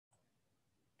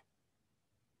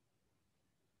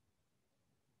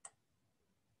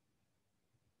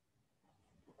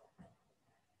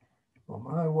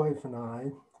My wife and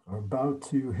I are about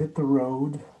to hit the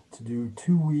road to do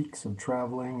 2 weeks of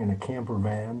traveling in a camper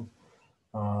van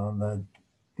that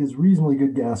gives reasonably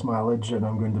good gas mileage, and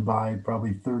I'm going to buy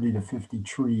probably 30 to 50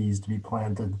 trees to be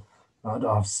planted to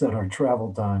offset our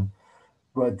travel time.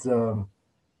 But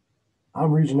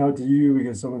I'm reaching out to you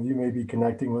because some of you may be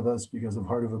connecting with us because of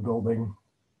Heart of a Building.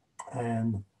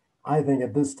 And I think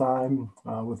at this time,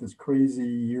 with this crazy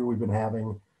year we've been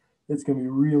having, it's going to be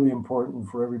really important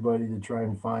for everybody to try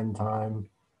and find time,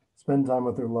 spend time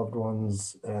with their loved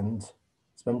ones, and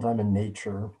spend time in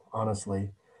nature, honestly,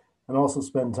 and also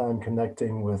spend time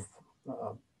connecting with,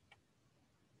 uh,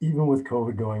 even with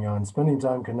COVID going on, spending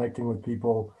time connecting with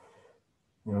people,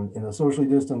 in a socially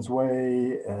distanced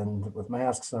way and with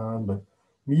masks on, but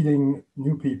meeting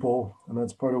new people. And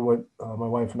that's part of what my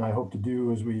wife and I hope to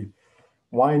do as we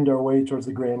wind our way towards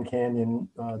the Grand Canyon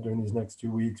during these next 2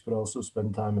 weeks, but also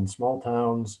spend time in small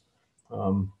towns,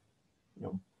 um, you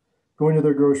know, going to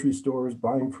their grocery stores,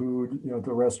 buying food, at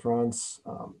the restaurants,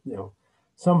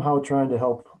 somehow trying to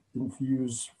help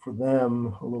infuse for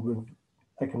them a little bit of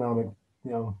economic,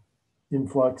 you know,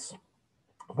 influx,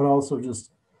 but also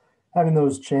just having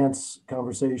those chance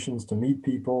conversations to meet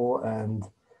people and,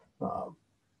 uh,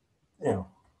 you know,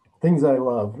 things I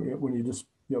love when you just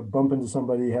bump into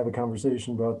somebody, have a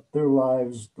conversation about their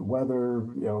lives, the weather,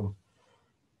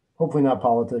 hopefully not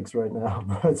politics right now,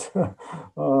 but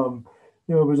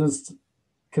but just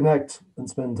connect and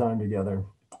spend time together.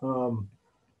 Um,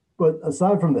 but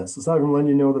aside from letting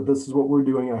you know that this is what we're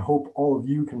doing, I hope all of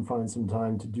you can find some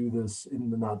time to do this in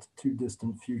the not too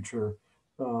distant future,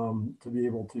 to be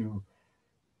able to,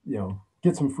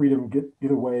 get some freedom,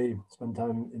 get away, spend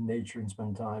time in nature, and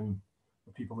spend time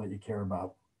with people that you care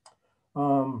about.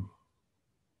 Um,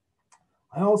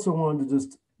 I also wanted to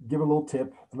just give a little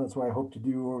tip, and that's what I hope to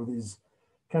do over these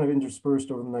kind of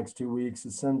interspersed over the next 2 weeks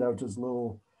is send out just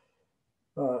little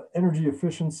energy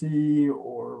efficiency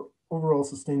or overall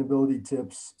sustainability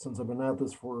tips. Since I've been at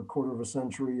this for a quarter of a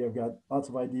century, I've got lots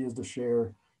of ideas to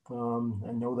share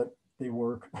and know that they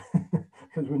work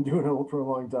because we've been doing it for a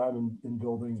long time in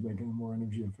buildings, making them more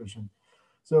energy efficient.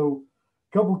 So,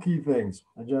 a couple key things.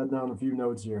 I jotted down a few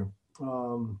notes here.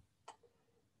 Um,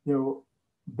 you know,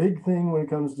 Big thing when it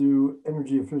comes to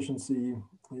energy efficiency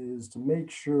is to make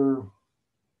sure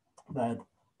that,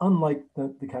 unlike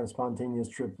the kind of spontaneous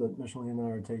trip that Micheline and I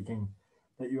are taking,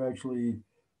 that you actually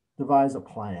devise a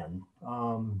plan.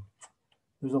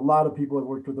 There's a lot of people I've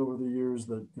worked with over the years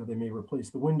that they may replace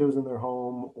the windows in their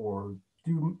home or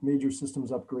do major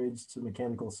systems upgrades to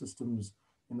mechanical systems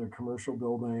in their commercial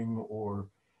building, or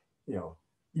you know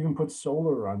even put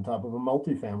solar on top of a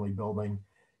multifamily building,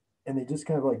 and they just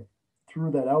kind of like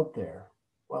threw that out there.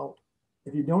 Well,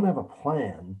 if you don't have a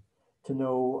plan to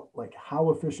know like how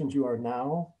efficient you are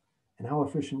now and how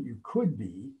efficient you could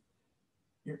be,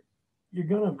 you're you're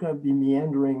gonna be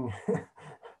meandering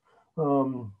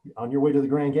on your way to the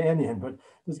Grand Canyon, but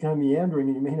just kind of meandering,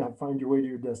 and you may not find your way to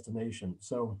your destination.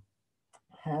 So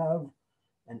have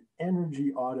an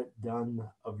energy audit done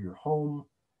of your home,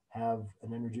 have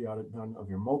an energy audit done of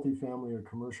your multifamily or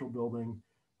commercial building.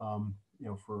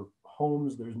 For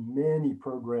homes, there's many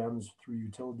programs through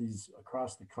utilities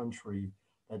across the country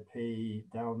that pay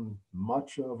down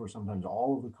much of or sometimes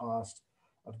all of the cost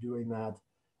of doing that.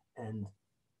 And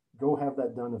go have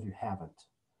that done if you haven't.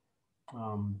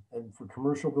 And for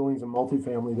commercial buildings and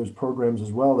multifamily, there's programs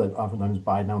as well that oftentimes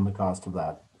buy down the cost of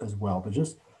that as well. But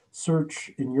just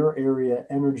search in your area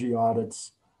energy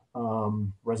audits,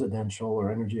 residential,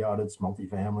 or energy audits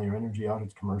multifamily, or energy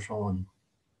audits commercial, and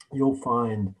you'll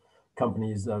find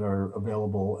companies that are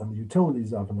available, and the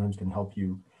utilities oftentimes can help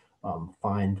you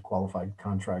find qualified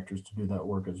contractors to do that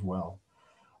work as well.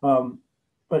 Um,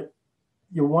 but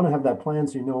you'll want to have that plan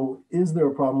so is there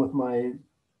a problem with my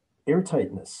air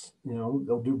tightness?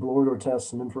 They'll do blower door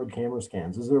tests and infrared camera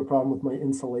scans. Is there a problem with my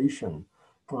insulation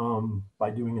by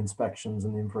doing inspections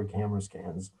and the infrared camera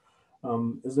scans?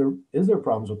 Is there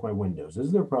problems with my windows?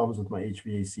 Is there problems with my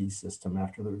HVAC system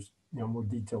after there's more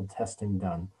detailed testing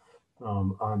done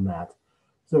on that?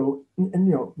 So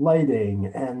and lighting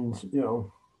and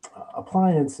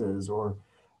appliances or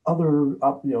other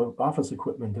office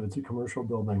equipment if it's a commercial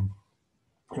building.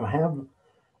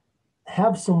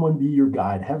 Have someone be your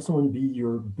guide, have someone be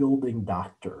your building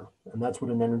doctor. And that's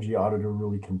what an energy auditor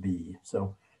really can be.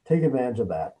 So take advantage of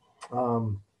that.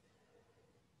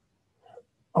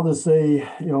 I'll just say,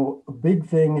 a big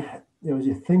thing, as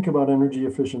you think about energy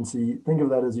efficiency, think of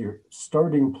that as your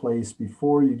starting place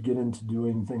before you get into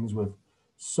doing things with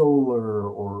solar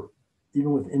or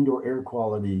even with indoor air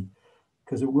quality,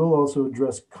 because it will also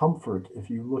address comfort if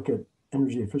you look at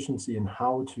energy efficiency and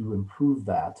how to improve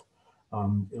that.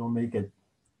 It'll make it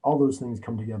all those things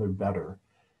come together better.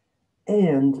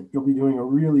 And you'll be doing a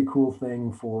really cool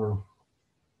thing for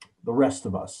the rest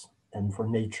of us and for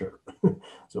nature.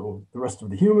 So the rest of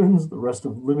the humans, the rest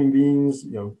of living beings,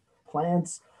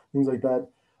 plants, things like that.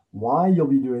 Why you'll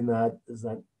be doing that is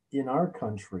that in our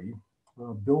country,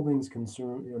 buildings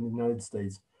consume, in the United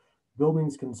States,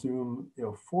 buildings consume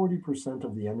 40%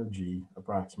 of the energy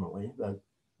approximately that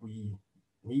we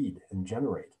need and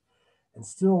generate. And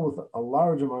still, with a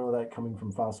large amount of that coming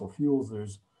from fossil fuels,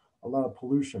 there's a lot of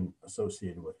pollution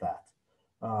associated with that.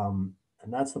 And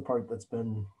that's the part that's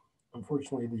been,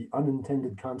 unfortunately, the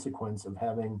unintended consequence of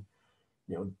having,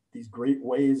 these great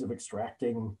ways of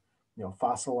extracting,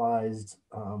 fossilized,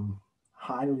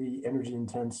 highly energy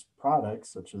intense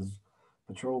products such as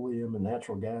petroleum and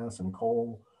natural gas and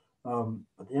coal.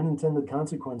 But the unintended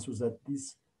consequence was that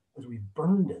these, as we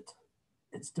burned it,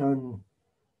 it's done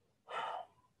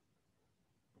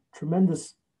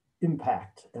tremendous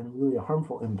impact and really a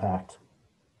harmful impact,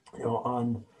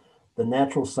 on the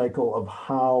natural cycle of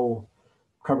how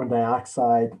carbon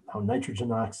dioxide, how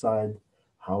nitrogen oxide,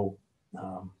 how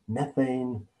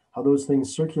methane, how those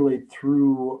things circulate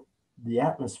through the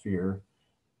atmosphere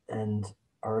and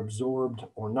are absorbed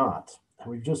or not.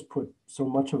 And we've just put so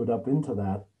much of it up into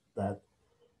that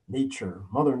nature,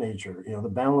 Mother Nature, the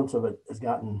balance of it has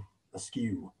gotten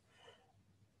askew.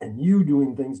 And you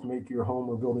doing things to make your home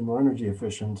or building more energy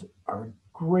efficient are a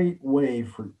great way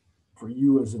for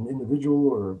you as an individual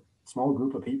or a small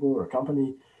group of people or a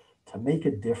company to make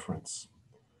a difference.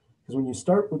 Because when you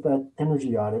start with that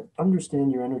energy audit,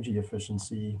 understand your energy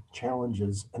efficiency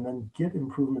challenges, and then get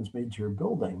improvements made to your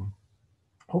building,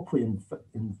 hopefully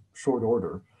in short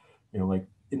order, like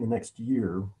in the next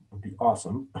year would be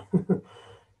awesome.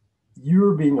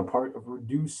 You're being a part of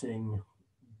reducing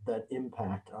that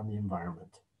impact on the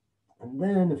environment. And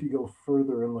then if you go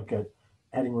further and look at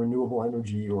adding renewable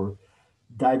energy or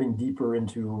diving deeper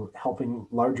into helping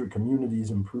larger communities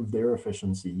improve their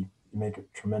efficiency, you make a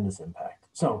tremendous impact.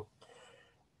 So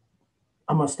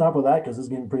I'm gonna stop with that because it's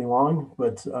getting pretty long.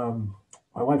 But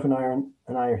my wife and I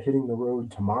are hitting the road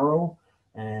tomorrow,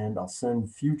 and I'll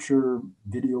send future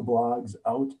video blogs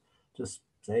out, just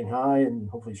saying hi and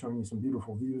hopefully showing you some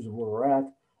beautiful views of where we're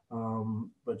at.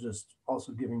 But just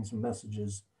also giving some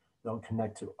messages that'll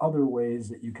connect to other ways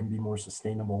that you can be more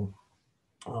sustainable,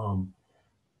 um,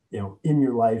 in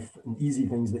your life and easy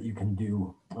things that you can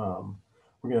do. We're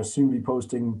going to soon be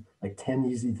posting like 10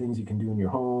 easy things you can do in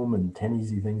your home and 10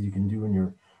 easy things you can do in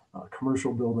your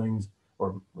commercial buildings.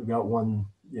 Or we've got one,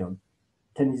 10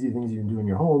 easy things you can do in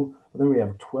your home. But then we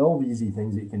have 12 easy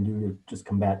things that you can do to just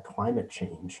combat climate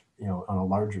change, on a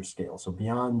larger scale. So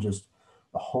beyond just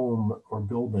the home or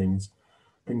buildings,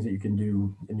 things that you can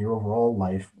do in your overall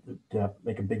life to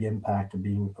make a big impact of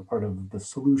being a part of the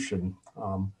solution,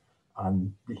 on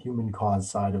the human cause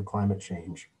side of climate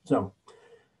change. So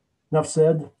enough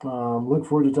said. Look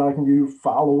forward to talking to you.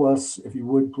 Follow us, if you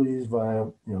would, please, via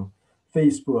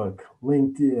Facebook,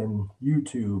 LinkedIn,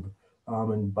 YouTube,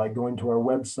 and by going to our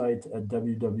website at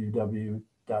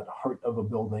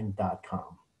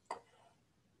www.heartofabuilding.com.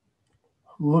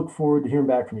 Look forward to hearing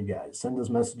back from you guys. Send us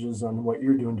messages on what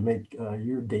you're doing to make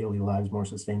your daily lives more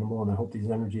sustainable. And I hope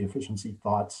these energy efficiency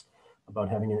thoughts about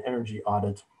having an energy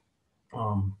audit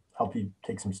help you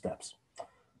take some steps.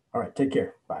 All right, take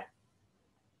care. Bye.